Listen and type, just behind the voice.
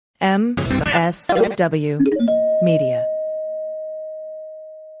MSW Media.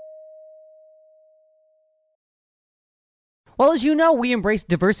 Well, as you know, we embrace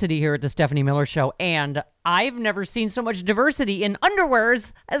diversity here at the Stephanie Miller Show, and I've never seen so much diversity in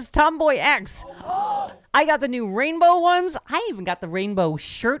underwears as Tomboy X. I got the new rainbow ones. I even got the rainbow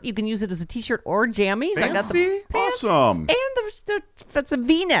shirt. You can use it as a t-shirt or jammies. Fancy? I got the pants Awesome. and it's a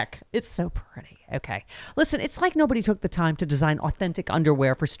V-neck. It's so pretty. Okay. Listen, it's like nobody took the time to design authentic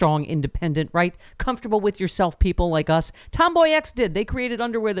underwear for strong, independent, right? Comfortable with yourself people like us. Tomboy X did. They created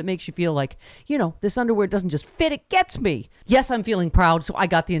underwear that makes you feel like, you know, this underwear doesn't just fit, it gets me. Yes, I'm feeling proud, so I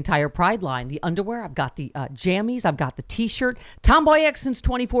got the entire Pride line. The underwear, I've got the jammies, I've got the t-shirt. Tomboy X since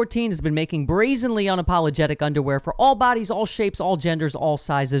 2014 has been making brazenly unapologetic underwear for all bodies, all shapes, all genders, all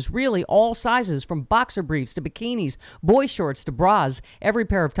sizes. Really, all sizes, from boxer briefs to bikinis, boy shorts to bras. Every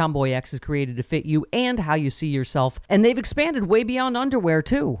pair of Tomboy X is created to fit you and how you see yourself. And they've expanded way beyond underwear,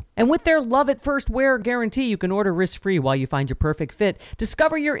 too. And with their love at first wear guarantee, you can order risk-free while you find your perfect fit.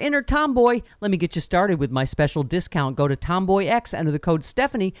 Discover your inner tomboy. Let me get you started with my special discount. Go to Tomboy X, enter the code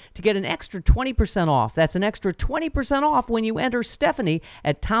Stephanie to get an extra 20% off. That's an extra 20% off when you enter Stephanie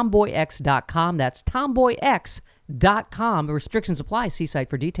at tomboyx.com. That's tomboyx.com. Restrictions apply. See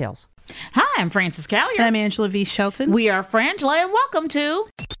site for details. Hi, I'm Frances Callier. And I'm Angela V. Shelton. We are Frangela, and welcome to...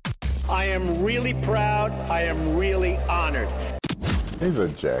 I am really proud. I am really honored. He's a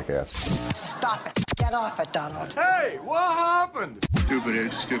jackass. Stop it. Get off it, Donald. Hey, what happened? Stupid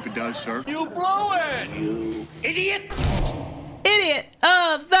is, stupid does, sir. You blew it! You idiot! Idiot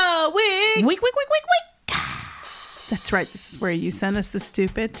of the week. Week. That's right. This is where you send us the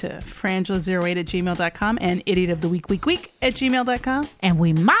stupid to frangela08@gmail.com and idiot of the week at gmail.com. And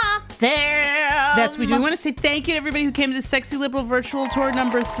we mock them. That's what we do. We want to say thank you to everybody who came to the Sexy Liberal Virtual Tour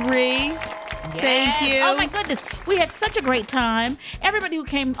number 3. Thank you. Oh my goodness, we had such a great time. Everybody who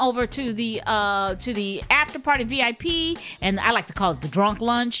came over to the after party VIP, and I like to call it the drunk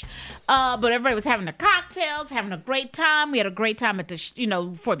lunch. But everybody was having their cocktails, having a great time. We had a great time at the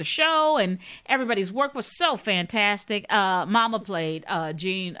for the show, and everybody's work was so fantastic. Mama played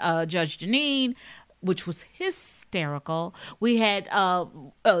Judge Janine, which was hysterical. We had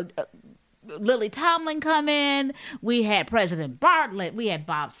Lily Tomlin come in. We had President Bartlett. We had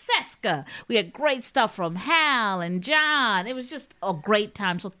Bob Cesca. We had great stuff from Hal and John. It was just a great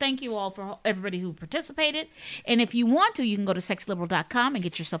time. So thank you all for everybody who participated. And if you want to, you can go to sexyliberal.com and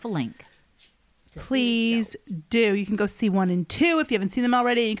get yourself a link. Please do. You can go see 1 and 2 if you haven't seen them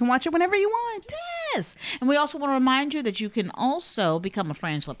already. You can watch it whenever you want. Yes. And we also want to remind you that you can also become a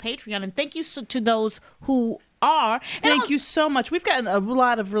Frangela Patreon. And thank you to those who are. Thank you so much. We've gotten a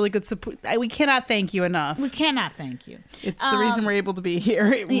lot of really good support. We cannot thank you enough. We cannot thank you. It's the reason we're able to be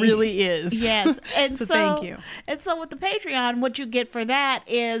here. It really is. Yes. And so thank you. And so with the Patreon, what you get for that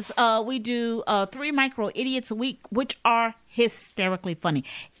is we do 3 micro idiots a week, which are hysterically funny.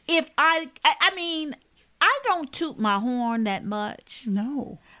 I mean, I don't toot my horn that much.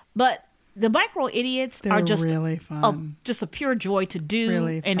 No. But the micro idiots are just really fun. Just a pure joy to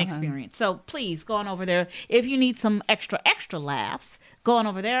do and experience. So please go on over there. If you need some extra laughs, go on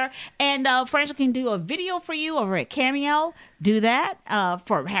over there. And Frangela can do a video for you over at Cameo. Do that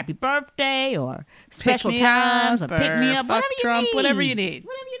for happy birthday or special times or pick me up, whatever you need.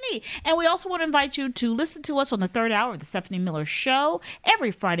 Whatever you need. And we also want to invite you to listen to us on the 3rd hour of the Stephanie Miller Show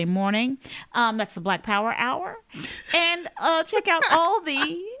every Friday morning. That's the Black Power Hour. And check out all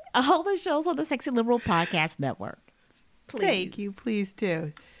the shows on the Sexy Liberal Podcast Network. Please. Thank you. Please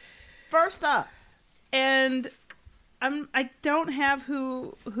do. First up. And I don't have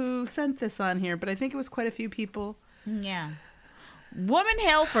who sent this on here, but I think it was quite a few people. Yeah. Woman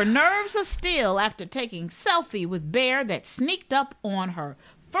held for nerves of steel after taking selfie with bear that sneaked up on her.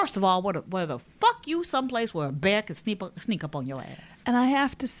 First of all, where the fuck you someplace where a bear can sneak up on your ass? And I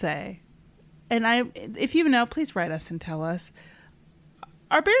have to say, if you know, please write us and tell us.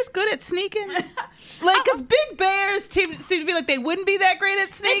 Are bears good at sneaking? Because big bears seem to be like they wouldn't be that great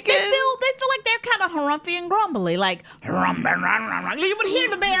at sneaking. They feel like they're kind of harumphy and grumbly, like you would hear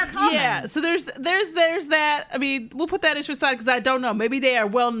the bear coming. Yeah, so there's that. I mean, we'll put that issue aside because I don't know. Maybe they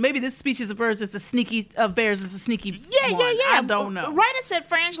are maybe this species of bears is a sneaky one. I don't know. Write us at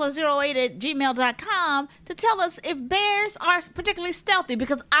frangela08@gmail.com to tell us if bears are particularly stealthy,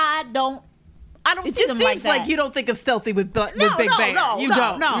 because I don't It just seems like you don't think of stealthy with big bears. You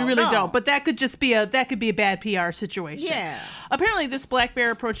really don't. But that could just be a bad PR situation. Yeah. Apparently, this black bear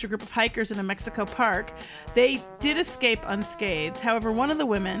approached a group of hikers in a Mexico park. They did escape unscathed. However, one of the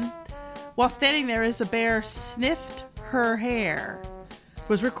women, while standing there as a bear sniffed her hair,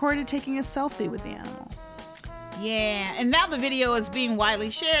 was recorded taking a selfie with the animal. Yeah, and now the video is being widely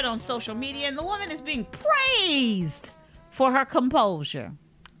shared on social media, and the woman is being praised for her composure.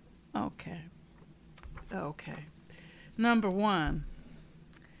 Okay. Number one,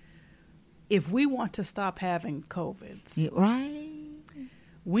 if we want to stop having COVIDs, Right?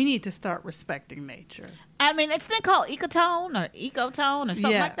 we need to start respecting nature. I mean, it's thing called ecotone or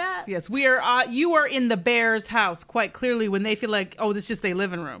something like that. Yes, we are. You are in the bear's house quite clearly when they feel like, oh, this is just their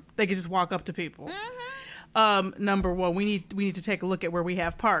living room. They can just walk up to people. Number one, we need to take a look at where we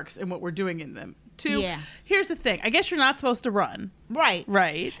have parks and what we're doing in them. Two, here's the thing. I guess you're not supposed to run. Right.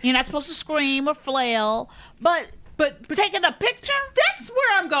 Right. You're not supposed to scream or flail, but taking a picture? That's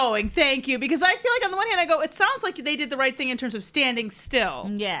where I'm going. Thank you. Because I feel like on the one hand, I go, it sounds like they did the right thing in terms of standing still.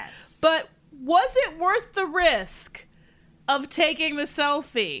 Yes. But was it worth the risk of taking the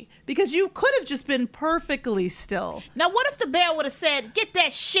selfie? Because you could have just been perfectly still. Now, what if the bear would have said, get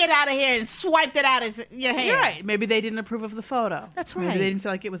that shit out of here and swiped it out of your hand? You're right. Maybe they didn't approve of the photo. That's Maybe right. they didn't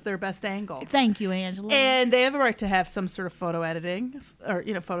feel like it was their best angle. Thank you, Angela. And they have a right to have some sort of photo editing or,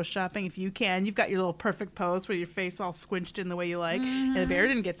 photoshopping if you can. You've got your little perfect pose where your face all squinched in the way you like. And the bear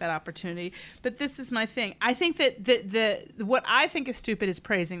didn't get that opportunity. But this is my thing. I think that what I think is stupid is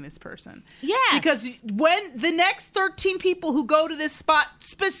praising this person. Yes. Because when the next 13 people who go to this spot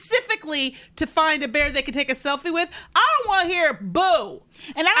specifically to find a bear they can take a selfie with, I don't want to hear boo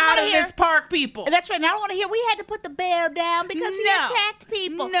And I don't out want of to hear this park people. That's right. And I don't want to hear we had to put the bear down because he No. attacked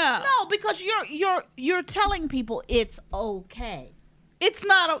people. No. Because you're telling people it's okay. It's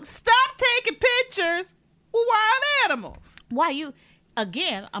not. Stop taking pictures with wild animals. Why you?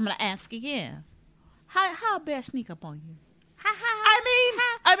 Again, I'm gonna ask again. How a bear sneak up on you?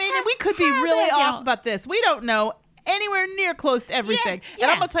 I mean, and we could be really off about this. We don't know anywhere near close to everything. Yeah.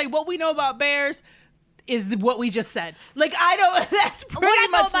 And I'm gonna tell you what we know about bears is what we just said. Like I don't. That's pretty What I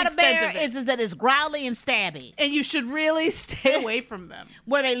know much about the a bear extent of it. is that it's growly and stabby. And you should really stay away from them.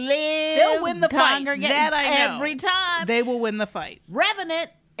 Where they live, They'll win the fight. congregate That I know. every time. They will win the fight. Revenant,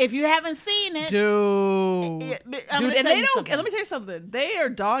 if you haven't seen it, Dude. I'm Dude, gonna and tell they you don't. something. Let me tell you something. They are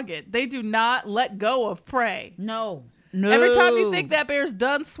dogged. They do not let go of prey. No. Every time you think that bear's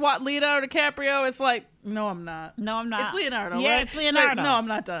done swat Leonardo DiCaprio, it's like, no, I'm not. No, I'm not. It's Leonardo, Yeah, right? it's Leonardo. Like, no, I'm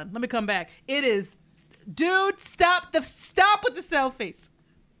not done. Let me come back. It is, dude, stop with the selfies.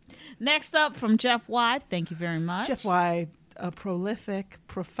 Next up from Jeff Y. Thank you very much. Jeff Y., a prolific,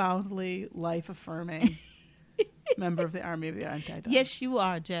 profoundly life-affirming member of the Army of the Anti-Dog. Yes, you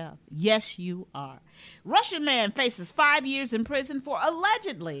are, Jeff. Yes, you are. Russian man faces 5 years in prison for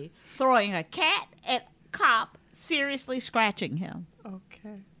allegedly throwing a cat at cop seriously scratching him.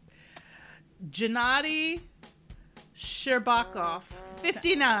 Okay. Gennady Sherbakov,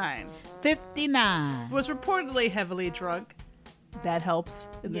 59, 59. was reportedly heavily drunk. That helps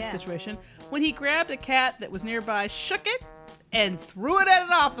in this situation. When he grabbed a cat that was nearby, shook it, and threw it at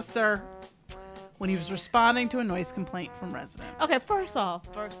an officer when he was responding to a noise complaint from residents. Okay, first off,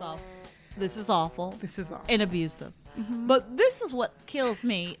 this is awful. This is awful. And abusive. But this is what kills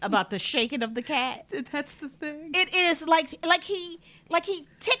me about the shaking of the cat. That's the thing. It is like he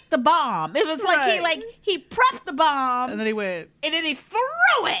ticked the bomb. It was like he prepped the bomb And then he went. and then he threw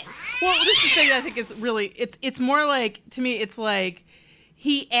it. Well, this is the thing that I think is really, it's more like, to me, it's like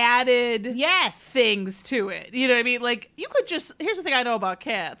he added things to it. You know what I mean? Like, you could just, here's the thing I know about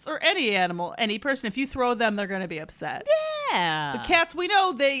cats, or any animal, any person, if you throw them, they're going to be upset. Yeah. The cats, we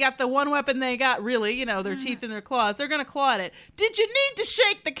know they got the one weapon they got, really, their teeth and their claws. They're going to claw at it. Did you need to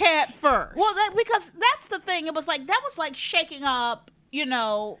shake the cat first? Well, because that's the thing. It was like, that was like shaking up,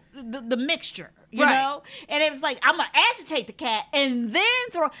 the mixture, you Right. know? And it was like, I'm going to agitate the cat and then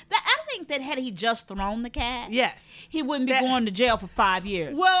throw. I think that had he just thrown the cat, Yes. he wouldn't be That- going to jail for 5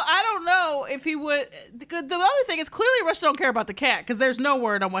 years. Well, I don't know if he would. The other thing is clearly Russia don't care about the cat because there's no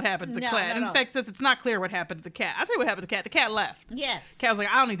word on what happened to the No, cat. no, no. In fact, it's not clear what happened to the cat. I'll tell you what happened to the cat. The cat left. Yes. Cat was like,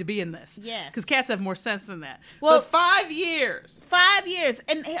 I don't need to be in this. Yes. Because cats have more sense than that. Well- But 5 years. 5 years.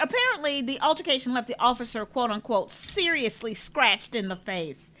 And apparently the altercation left the officer, quote unquote, seriously scratched in the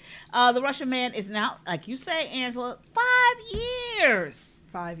face. The Russian man is now, like you say, Angela, 5 years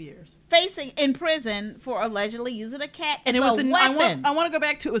 5 years. facing in prison for allegedly using a cat And as it was a I weapon. want to go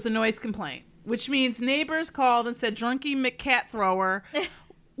back to it was a noise complaint, which means neighbors called and said drunky McCat thrower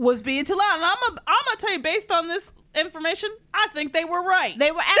was being too loud. And I'm gonna tell you, based on this information, I think they were right.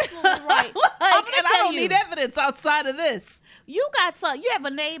 They were absolutely right. I'm gonna and I tell don't you, need evidence outside of this. you got a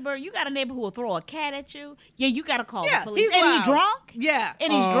neighbor who will throw a cat at you. Yeah, you got to call Yeah, the police. he's And loud. he drunk? Yeah.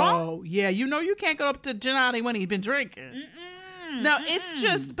 And he's drunk? Oh, yeah. You can't go up to Gennady when he's been drinking. No, it's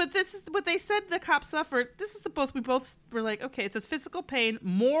just, but this is what they said the cops suffered. This is we both were like, okay, it says physical pain,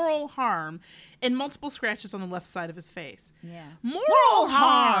 moral harm, and multiple scratches on the left side of his face. Yeah. Moral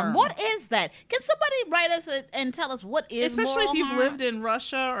harm. What is that? Can somebody write us and tell us what is Especially moral if you've harm? lived in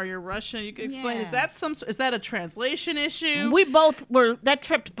Russia or you're Russian, you can explain. Yeah. Is that a translation issue? We both were, that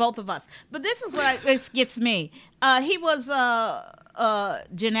tripped both of us. But this is what this gets me. He was,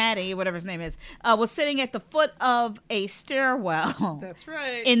 Gennady, whatever his name is, was sitting at the foot of a stairwell. That's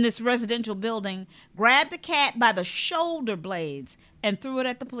right. In this residential building, grabbed the cat by the shoulder blades and threw it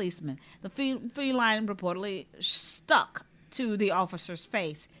at the policeman. The feline reportedly stuck to the officer's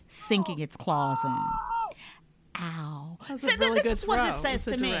face, sinking its claws in. Ow. That's So a really this good is what this throw. says It's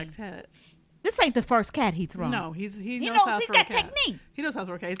to a me. direct hit. This ain't the first cat he thrown. No, he knows knows how to he throw got a cat. technique. He knows how to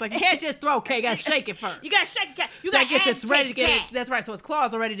throw a cat. He's like, you can't just throw a cat. You got to shake it first. You got to shake the cat. You That got gets to it's ready to get it. That's right. So his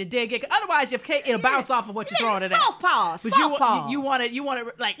claws are ready to dig it. Otherwise, it'll bounce off of what you're throwing it at. Soft paws. But Soft paws. you want it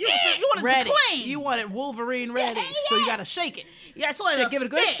like You want it ready. clean. You want it Wolverine ready. Yeah, So you yeah. got to shake it. Yeah, so Yeah, give it a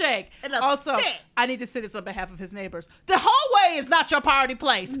good shake. Also, I need to say this on behalf of his neighbors. The hallway is not your party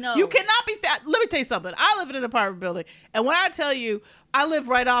place. No. You cannot be. Let me tell you something. I live in an apartment building, and when I tell you, I live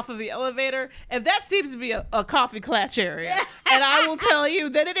right off of the elevator, and that seems to be a coffee clutch area. And I will tell you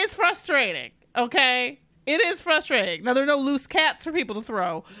that it is frustrating. Okay. It is frustrating. Now, there are no loose cats for people to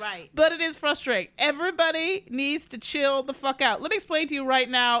throw. Right. But it is frustrating. Everybody needs to chill the fuck out. Let me explain to you right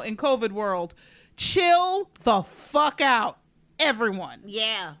now in COVID world. Chill the fuck out. Everyone.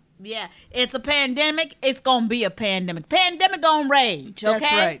 Yeah. It's a pandemic. It's going to be a pandemic. Pandemic going to rage,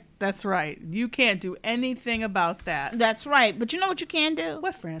 okay? That's right. You can't do anything about that. That's right. But you know what you can do?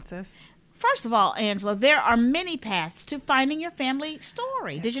 What, Francis? First of all, Angela, there are many paths to finding your family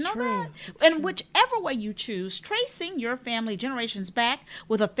story. Did you know that? And whichever way you choose, tracing your family generations back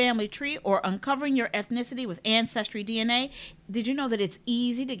with a family tree or uncovering your ethnicity with Ancestry DNA, did you know that it's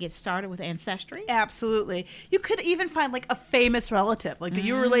easy to get started with Ancestry? Absolutely. You could even find like a famous relative, like that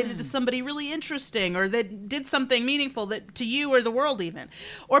you were related to somebody really interesting or that did something meaningful that to you or the world even.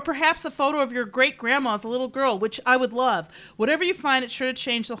 Or perhaps a photo of your great grandma as a little girl, which I would love. Whatever you find, it's sure to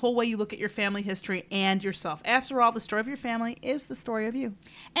change the whole way you look at your family history and yourself. After all, the story of your family is the story of you.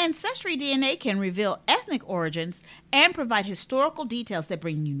 Ancestry DNA can reveal ethnic origins and provide historical details that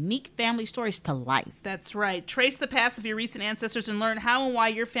bring unique family stories to life. That's right. Trace the paths of your recent ancestors and learn how and why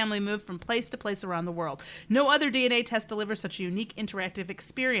your family moved from place to place around the world. No other DNA test delivers such a unique interactive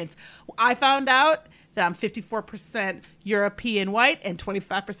experience. I found out that I'm 54% European white and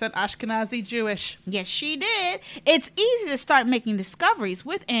 25% Ashkenazi Jewish. Yes, she did. It's easy to start making discoveries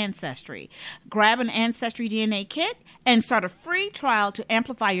with Ancestry. Grab an Ancestry DNA kit and start a free trial to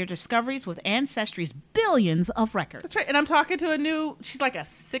amplify your discoveries with Ancestry's billions of records. That's right. And I'm talking to she's like a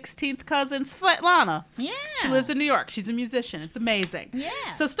 16th cousin, Svetlana. Yeah. She lives in New York. She's a musician. It's amazing.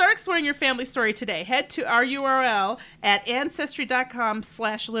 Yeah. So start exploring your family story today. Head to our URL at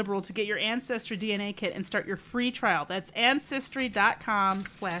ancestry.com/liberal to get your Ancestry DNA kit and start your free trial. That's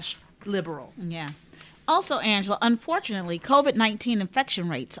ancestry.com/liberal. Yeah. Also, Angela, unfortunately, COVID-19 infection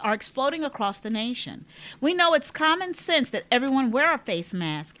rates are exploding across the nation. We know it's common sense that everyone wear a face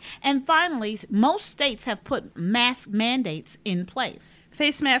mask. And finally, most states have put mask mandates in place.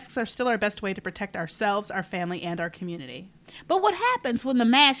 Face masks are still our best way to protect ourselves, our family, and our community. But what happens when the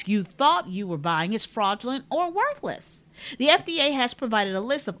mask you thought you were buying is fraudulent or worthless? The FDA has provided a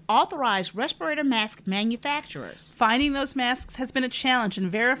list of authorized respirator mask manufacturers. Finding those masks has been a challenge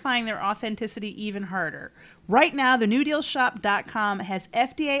and verifying their authenticity even harder. Right now, the NewDealShop.com has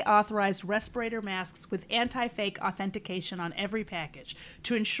FDA-authorized respirator masks with anti-fake authentication on every package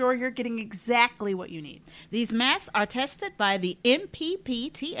to ensure you're getting exactly what you need. These masks are tested by the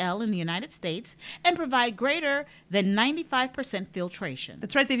NPPTL in the United States and provide greater than 95% filtration.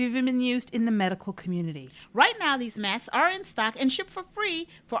 That's right, they've even been used in the medical community. Right now, these masks are in stock and shipped for free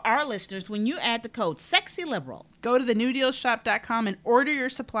for our listeners when you add the code SEXYLIBERAL. Go to thenewdealshop.com and order your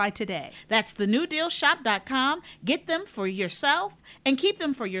supply today. That's thenewdealshop.com. Get them for yourself and keep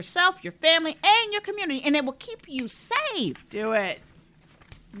them for yourself, your family, and your community, and it will keep you safe. Do it.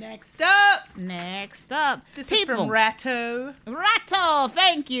 Next up. This is from Ratto. Ratto,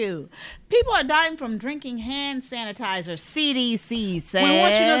 thank you. People are dying from drinking hand sanitizer, CDC says. We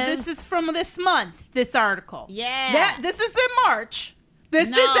want you to know this is from this month, this article. Yeah. This is in March. This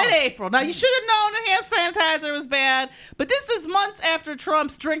is in April. Now, you should have known that hand sanitizer was bad, but this is months after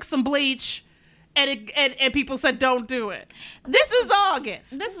Trump's drink some bleach, and people said don't do it. This is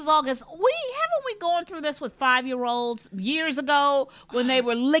August. Haven't we gone through this with 5-year-olds years ago when they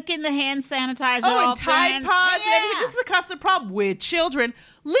were licking the hand sanitizer and off their Tide hands? Pods and everything. Yeah. This is a constant problem with children.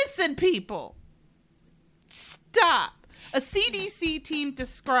 Listen, people. Stop. A CDC team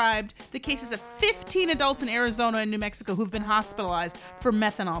described the cases of 15 adults in Arizona and New Mexico who've been hospitalized for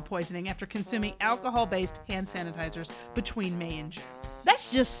methanol poisoning after consuming alcohol-based hand sanitizers between May and June.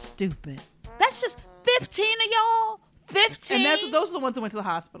 That's just stupid. That's just 15 of y'all. 15. And those are the ones that went to the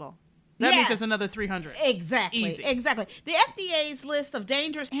hospital. That means there's another 300. Exactly. Easy. Exactly. The FDA's list of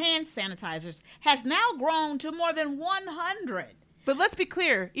dangerous hand sanitizers has now grown to more than 100. But let's be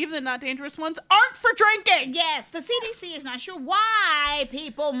clear, even the not dangerous ones aren't for drinking. Yes, the CDC is not sure why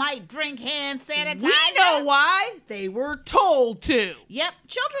people might drink hand sanitizer. We know why. They were told to. Yep,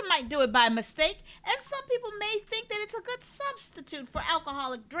 children might do it by mistake, and some people may think that it's a good substitute for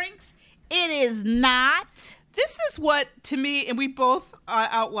alcoholic drinks. It is not. This is what, to me, and we both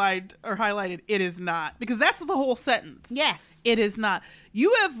outlined or highlighted, it is not. Because that's the whole sentence. Yes. It is not.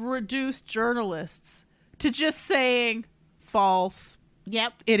 You have reduced journalists to just saying false.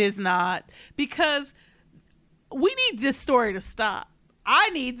 Yep. It is not. Because we need this story to stop. I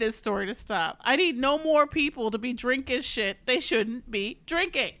need this story to stop. I need no more people to be drinking shit they shouldn't be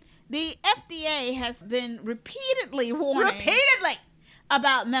drinking. The FDA has been repeatedly warning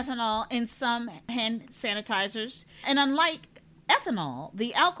about methanol in some hand sanitizers. And unlike ethanol,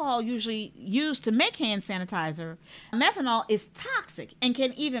 the alcohol usually used to make hand sanitizer, methanol is toxic and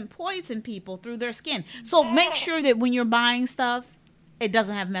can even poison people through their skin. So make sure that when you're buying stuff, it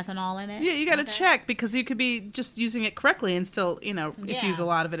doesn't have methanol in it. Yeah, you got to check because you could be just using it correctly and still, if you use a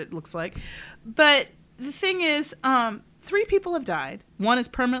lot of it, it looks like. But the thing is, 3 people have died. 1 is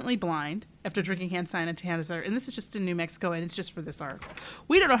permanently blind after drinking hand sanitizer, and this is just in New Mexico, and it's just for this article.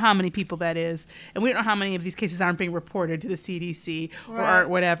 We don't know how many people that is, and we don't know how many of these cases aren't being reported to the CDC or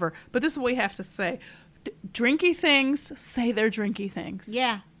whatever. But this is what we have to say. Drinky things say they're drinky things.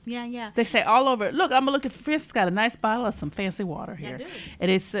 Yeah. They say all over. Look, I'm looking for. It's got a nice bottle of some fancy water here, and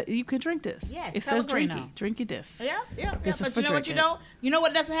it's you can drink this. Yeah, it says drinky this. Yeah. This is But for you know what drinking. you know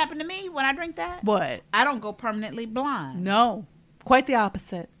what doesn't happen to me when I drink that? What? I don't go permanently blind. No, quite the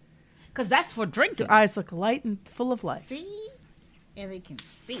opposite. Because that's for drinking. Your eyes look light and full of life. See? And they can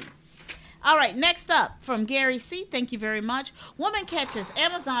see. All right, next up from Gary C. Thank you very much. Woman catches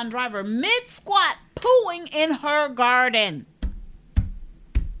Amazon driver mid-squat pooing in her garden.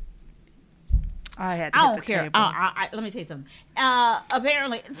 I had to I hit don't the care. table. Let me tell you something.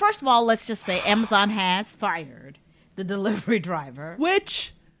 Apparently, first of all, let's just say Amazon has fired the delivery driver.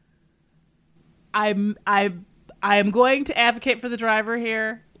 Which I am going to advocate for the driver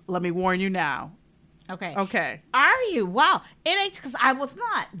here. Let me warn you now. Okay. Are you? Wow. It ain't because I was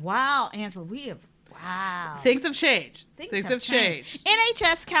not. Wow, Angela, wow. Things have changed. Things have changed.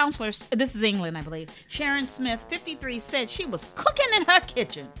 NHS counselor, this is England, I believe, Sharon Smith, 53, said she was cooking in her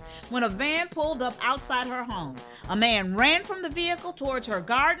kitchen when a van pulled up outside her home. A man ran from the vehicle towards her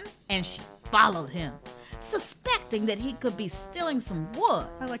garden, and she followed him, suspecting that he could be stealing some wood.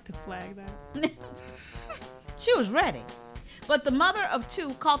 I like to flag that. She was ready. But the mother of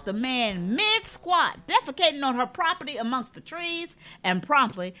 2 caught the man mid-squat, defecating on her property amongst the trees, and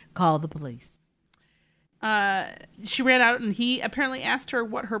promptly called the police. She ran out, and he apparently asked her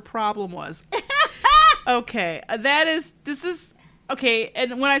what her problem was. Okay, this is okay.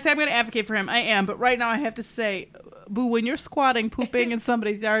 And when I say I'm going to advocate for him, I am. But right now, I have to say, boo, when you're squatting, pooping in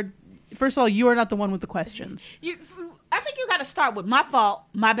somebody's yard, first of all, you are not the one with the questions. I think you got to start with my fault,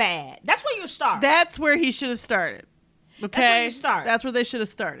 my bad. That's where you start. That's where he should have started. Okay, That's where you start. That's where they should have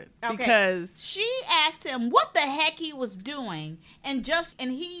started. Okay. Because she asked him what the heck he was doing, and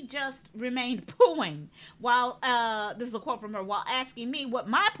he just remained pooing while this is a quote from her, while asking me what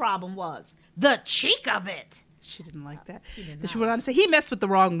my problem was. The cheek of it. she didn't like that. She went on to say he messed with the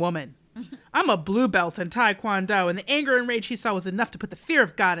wrong woman. I'm a blue belt in Taekwondo, and the anger and rage he saw was enough to put the fear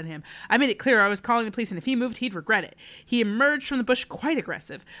of God in him. I made it clear I was calling the police, and if he moved, he'd regret it. He emerged from the bush quite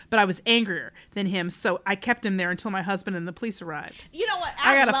aggressive, but I was angrier than him, so I kept him there until my husband and the police arrived. You know what?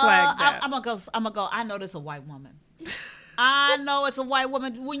 I gotta flag that. I'm gonna go. I know this is a white woman. I know it's a white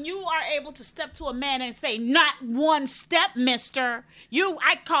woman. When you are able to step to a man and say, "Not one step, mister.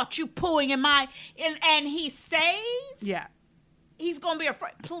 I caught you pooing in my," and he stays. Yeah. He's going to be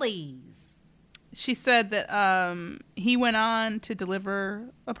afraid. Please. She said that he went on to deliver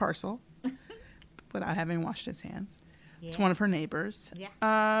a parcel without having washed his hands to one of her neighbors. Yeah.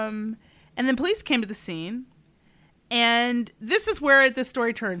 And then police came to the scene. And this is where the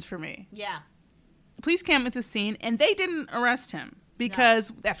story turns for me. Yeah. Police came to the scene, and they didn't arrest him.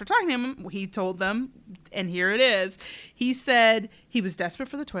 Because after talking to him, he told them, and here it is, he said he was desperate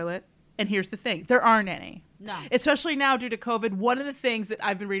for the toilet. And here's the thing. There aren't any. No. Especially now due to COVID. One of the things that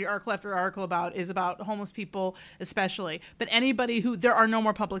I've been reading article after article about is about homeless people especially. But anybody who, there are no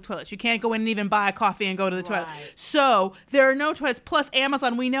more public toilets. You can't go in and even buy a coffee and go to the toilet. So there are no toilets. Plus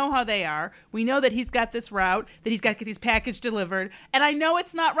Amazon, we know how they are. We know that he's got this route, that he's got to get these packages delivered. And I know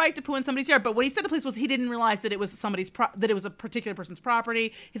it's not right to poo in somebody's yard, but what he said to police was he didn't realize that it was that it was a particular person's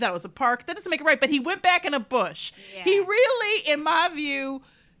property. He thought it was a park. That doesn't make it right. But he went back in a bush. Yeah. He really, in my view,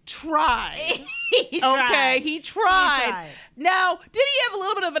 tried. He tried. Okay, he tried. Now, did he have a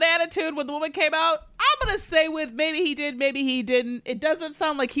little bit of an attitude when the woman came out? I'm going to say with maybe he did, maybe he didn't. It doesn't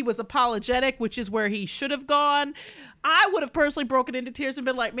sound like he was apologetic, which is where he should have gone. I would have personally broken into tears and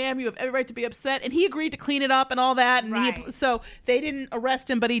been like, ma'am, you have every right to be upset. And he agreed to clean it up and all that. And so they didn't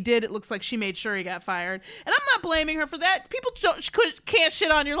arrest him, but he did. It looks like she made sure he got fired. And I'm not blaming her for that. People can't shit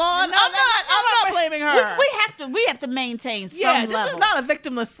on your lawn. I'm not blaming her. We have to maintain some this levels. is not a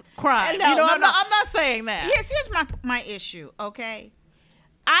victimless crime. I'm not saying that. Here's my issue, okay?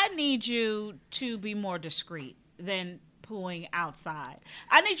 I need you to be more discreet than pooing outside.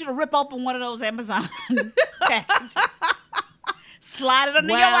 I need you to rip open one of those Amazon packages, slide it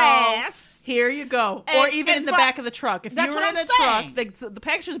under your ass. Here you go. Or even in the back of the truck. If you're in a truck, the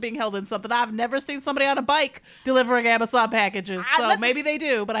packages are being held in something. I've never seen somebody on a bike delivering Amazon packages. So maybe they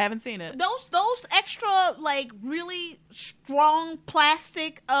do, but I haven't seen it. Those extra, like, really strong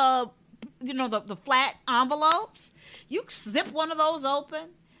plastic, the flat envelopes, you zip one of those open,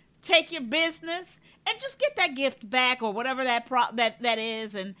 take your business, and just get that gift back or whatever that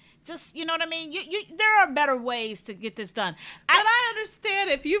is, and just, you know what I mean? There are better ways to get this done. But I understand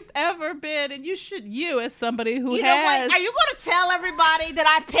if you've ever been, and you as somebody who you know what? Are you going to tell everybody that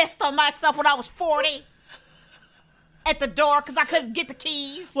I pissed on myself when I was 40? At the door because I couldn't get the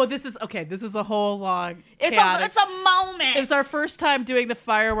keys. Well, this is a whole long it's a moment. It was our first time doing the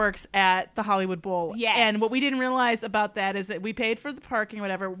fireworks at the Hollywood Bowl. Yes. And what we didn't realize about that is that we paid for the parking or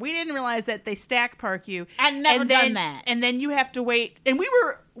whatever. We didn't realize that they stack park you. I've never done that. And then you have to wait. And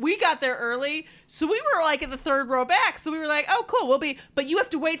we got there early, so we were like in the third row back. So we were like, oh, cool, but you have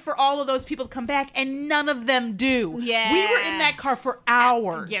to wait for all of those people to come back, and none of them do. Yeah. We were in that car for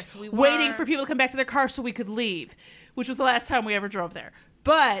hours. Yes, we were. Waiting for people to come back to their car so we could leave, which was the last time we ever drove there.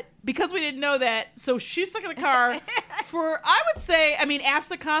 But because we didn't know that, so she stuck in the car for, I would say, after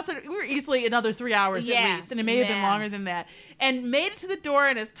the concert, we were easily another 3 hours at least, and it may have been longer than that, and made it to the door,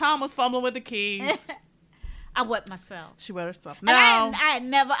 and as Tom was fumbling with the keys, I wet myself. She wet herself. No. And I had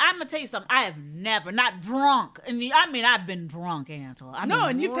never, I'm going to tell you something, I have never, not drunk, and I've been drunk, Angela.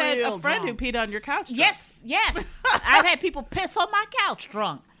 And you've had a friend who peed on your couch drunk. Yes. I've had people piss on my couch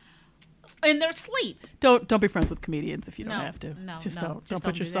drunk. In their sleep. Don't be friends with comedians if you don't have to. No, Don't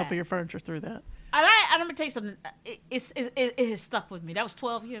put yourself or your furniture through that. And I'm gonna tell you something. It has stuck with me. That was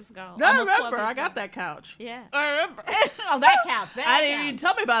 12 years ago. No, I remember. I got that couch. Yeah, I remember. Oh, that couch. I didn't even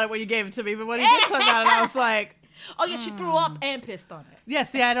tell me about it when you gave it to me, but when you did tell me about it, I was like, oh yeah, she threw up and pissed on it. Yeah,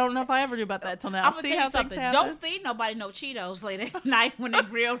 see, I don't know if I ever knew about that till now. I'm gonna tell you something. Don't feed nobody no Cheetos late at night when they're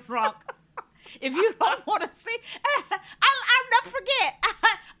real drunk. If you don't want to see, I'll never forget.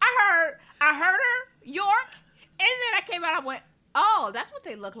 I heard her, York, and then I came out. I went, oh, that's what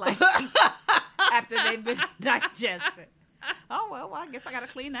they look like after they've been digested. Oh well, I guess I gotta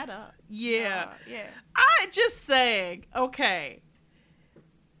clean that up. Yeah, yeah. I'm just saying. Okay,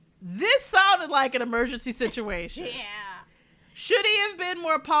 this sounded like an emergency situation. Yeah. Should he have been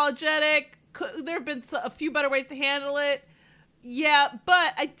more apologetic? Could there have been a few better ways to handle it? Yeah,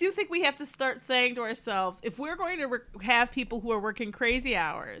 but I do think we have to start saying to ourselves, if we're going to have people who are working crazy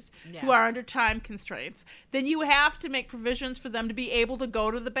hours, who are under time constraints, then you have to make provisions for them to be able to go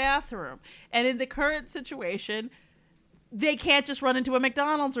to the bathroom. And in the current situation, they can't just run into a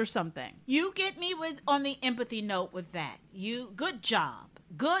McDonald's or something. You get me on the empathy note with that. Good job.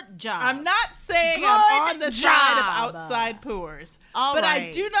 Good job. I'm not saying I'm on the side of outside pooers. But I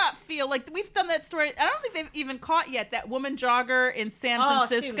do not feel like we've done that story. I don't think they've even caught yet that woman jogger in San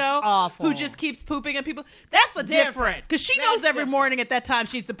Francisco who just keeps pooping at people. That's different. Because she knows every morning at that time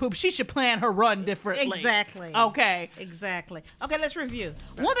she needs to poop. She should plan her run differently. Exactly. Okay. Exactly. Okay, let's review.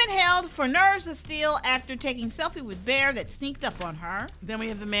 Woman held for nerves of steel after taking selfie with bear that sneaked up on her. Then we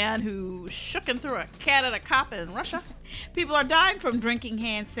have the man who shook and threw a cat at a cop in Russia. People are dying from drinking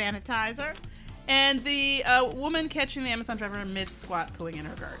hand sanitizer. And the woman catching the Amazon driver mid-squat pooing in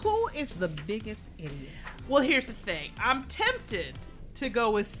her garden. Who is the biggest idiot? Well, here's the thing. I'm tempted to go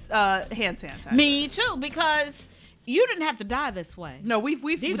with hand sanitizer. Me too, because you didn't have to die this way. No,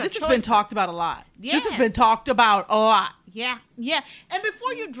 this has been talked about a lot. Yes. This has been talked about a lot. Yeah. And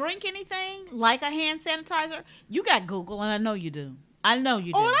before you drink anything like a hand sanitizer, you got Google, and I know you do. I know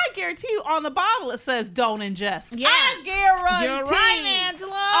you do. Oh, and I guarantee you on the bottle it says don't ingest. Yeah. I guarantee You're right,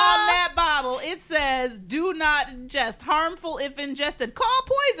 Angela. on that bottle it says do not ingest. Harmful if ingested. Call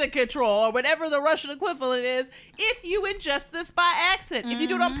poison control or whatever the Russian equivalent is if you ingest this by accident. If you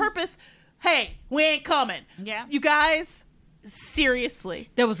do it on purpose, hey, we ain't coming. Yeah. You guys, seriously.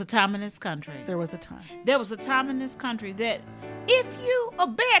 There was a time in this country. There was a time. There was a time in this country that if a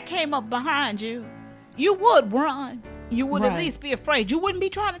bear came up behind you, you would run. You would at Right. least be afraid. You wouldn't be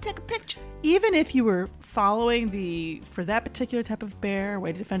trying to take a picture. Even if you were following for that particular type of bear,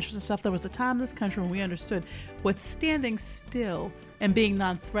 way to defend yourself, there was a time in this country when we understood what standing still and being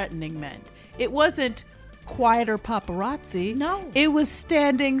non-threatening meant. It wasn't quieter paparazzi. No. It was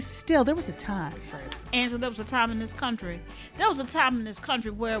standing still. There was a time, friends. Angela, there was a time in this country. There was a time in this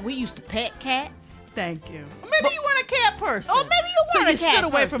country where we used to pet cats. Thank you. Maybe you weren't a cat person. Oh, maybe you weren't so a you cat stood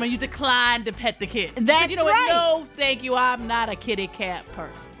away person. from it. You declined to pet the kid. You That's said, you know right. what? No, thank you. I'm not a kitty cat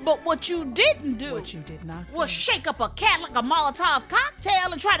person. But what you didn't do What you did not do. was shake up a cat like a Molotov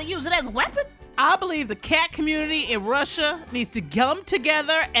cocktail and try to use it as a weapon. I believe the cat community in Russia needs to come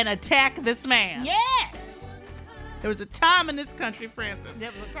together and attack this man. Yes. There was a time in this country, Francis. There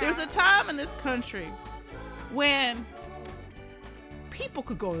was a There was a time in this country when people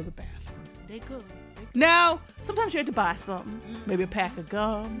could go to the bathroom. They could. Now, sometimes you had to buy something, maybe a pack of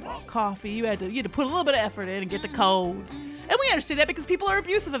gum or coffee. You had to put a little bit of effort in and get the code. And we understand that because people are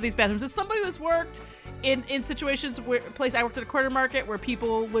abusive of these bathrooms. As somebody who's worked in situations I worked at a corner market where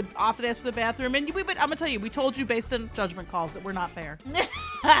people would often ask for the bathroom, and I'm gonna tell you, we told you based on judgment calls that we're not fair.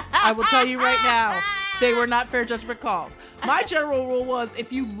 I will tell you right now, they were not fair judgment calls. My general rule was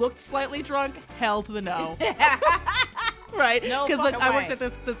if you looked slightly drunk, hell to the no. Right? No Because look, fucking I worked way.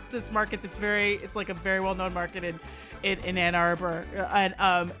 at this market it's like a very well known market in Ann Arbor,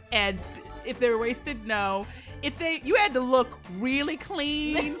 and if they were wasted, no. You had to look really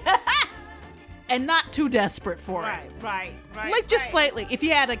clean and not too desperate for it. Right. Like just slightly. If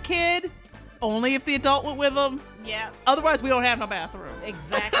you had a kid, only if the adult went with them. Yeah, Otherwise, we don't have no bathroom.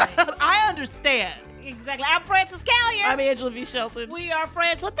 exactly. I understand. Exactly. I'm Francis Callier. I'm Angela V. Shelton. We are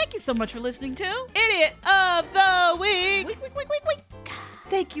Frangela. Thank you so much for listening to Idiot of the Week. Week.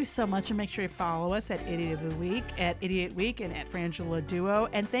 Thank you so much, and make sure you follow us at Idiot of the Week, at Idiot Week, and at Frangela Duo.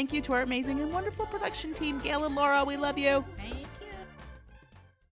 And thank you to our amazing and wonderful production team, Gail and Laura. We love you. Thank